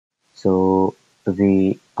So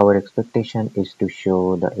our expectation is to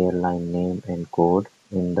show the airline name and code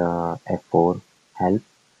in the F4 help.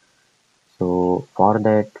 So for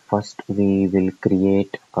that, first we will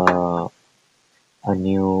create a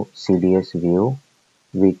new CDS view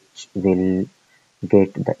which will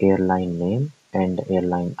get the airline name and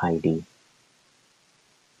airline ID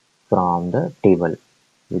from the table,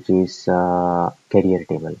 which is carrier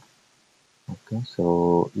table. Okay,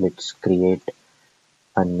 so let's create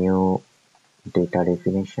a new data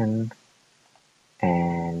definition,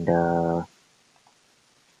 and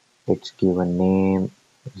let's give a name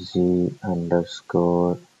z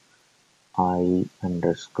underscore I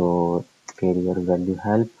underscore carrier value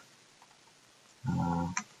help.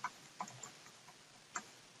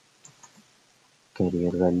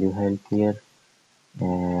 Carrier value help here,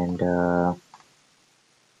 and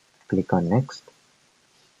click on next.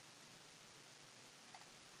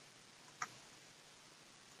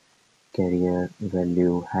 Carrier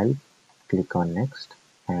value help, click on next,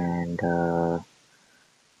 and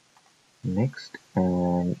next,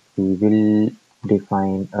 and we will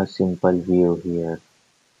define a simple view here.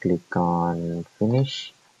 Click on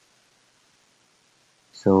finish.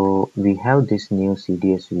 So we have this new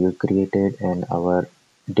CDS view created, and our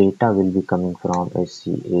data will be coming from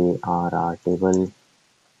SCARR table,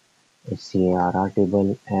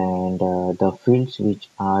 and the fields which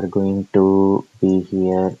are going to be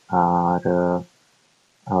here are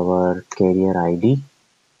our carrier ID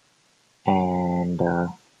and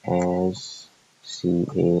as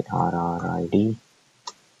CARR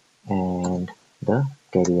and the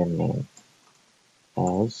carrier name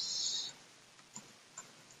as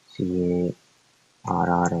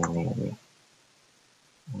CARRNAMA.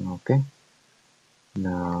 Okay,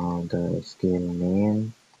 now the scale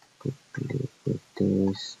name, quickly put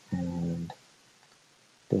this, and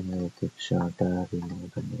to make it shorter,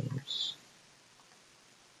 remove the names.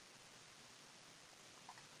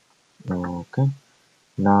 Okay,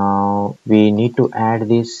 now we need to add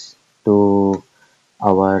this to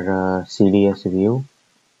our CDS view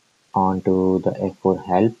onto the F4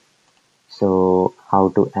 help. So how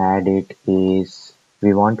to add it is,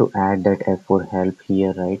 we want to add that F4 help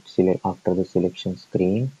here, right? Select after the selection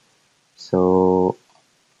screen. So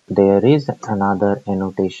there is another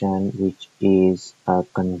annotation which is a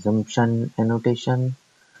consumption annotation,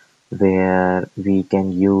 where we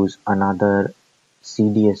can use another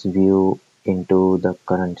CDS view into the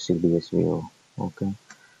current CDS view. Okay,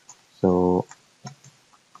 so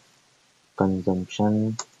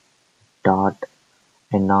consumption dot,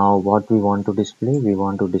 and now what we want to display, we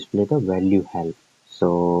want to display the value help.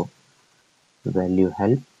 So value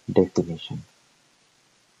help definition.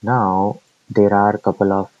 Now there are a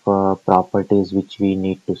couple of properties which we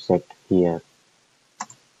need to set here.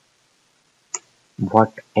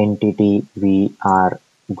 What entity we are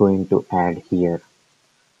going to add here.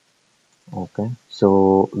 Okay,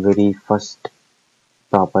 so very first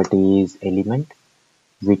property is element.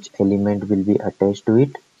 Which element will be attached to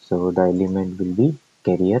it? So the element will be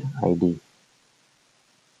carrier ID.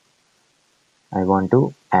 I want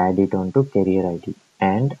to add it onto carrier ID.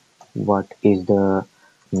 And what is the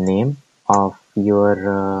name of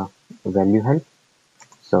your value help?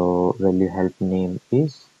 So value help name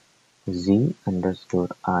is z underscore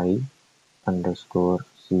I underscore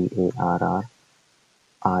CARR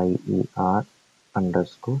IER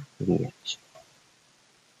underscore VH.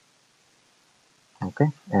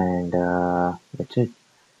 Okay, and that's it.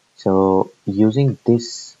 So using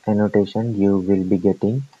this annotation, you will be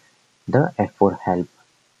getting the F4 help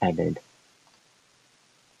added.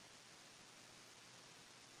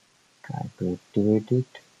 Try to activate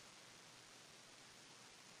it.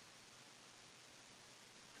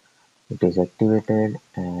 It is activated,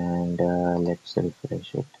 and let's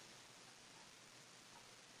refresh it.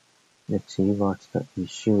 Let's see what the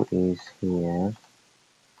issue is here.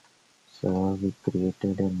 So we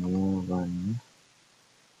created a new one.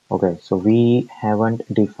 Okay, so we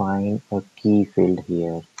haven't defined a key field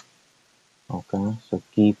here. Okay, so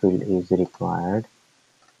key field is required.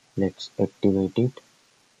 Let's activate it,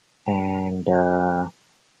 and now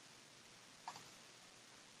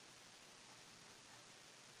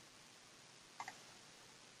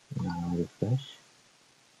refresh.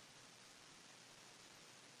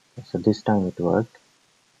 So this time it worked.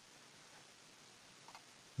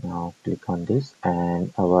 Now click on this,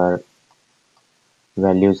 and our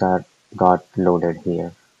values are got loaded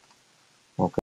here.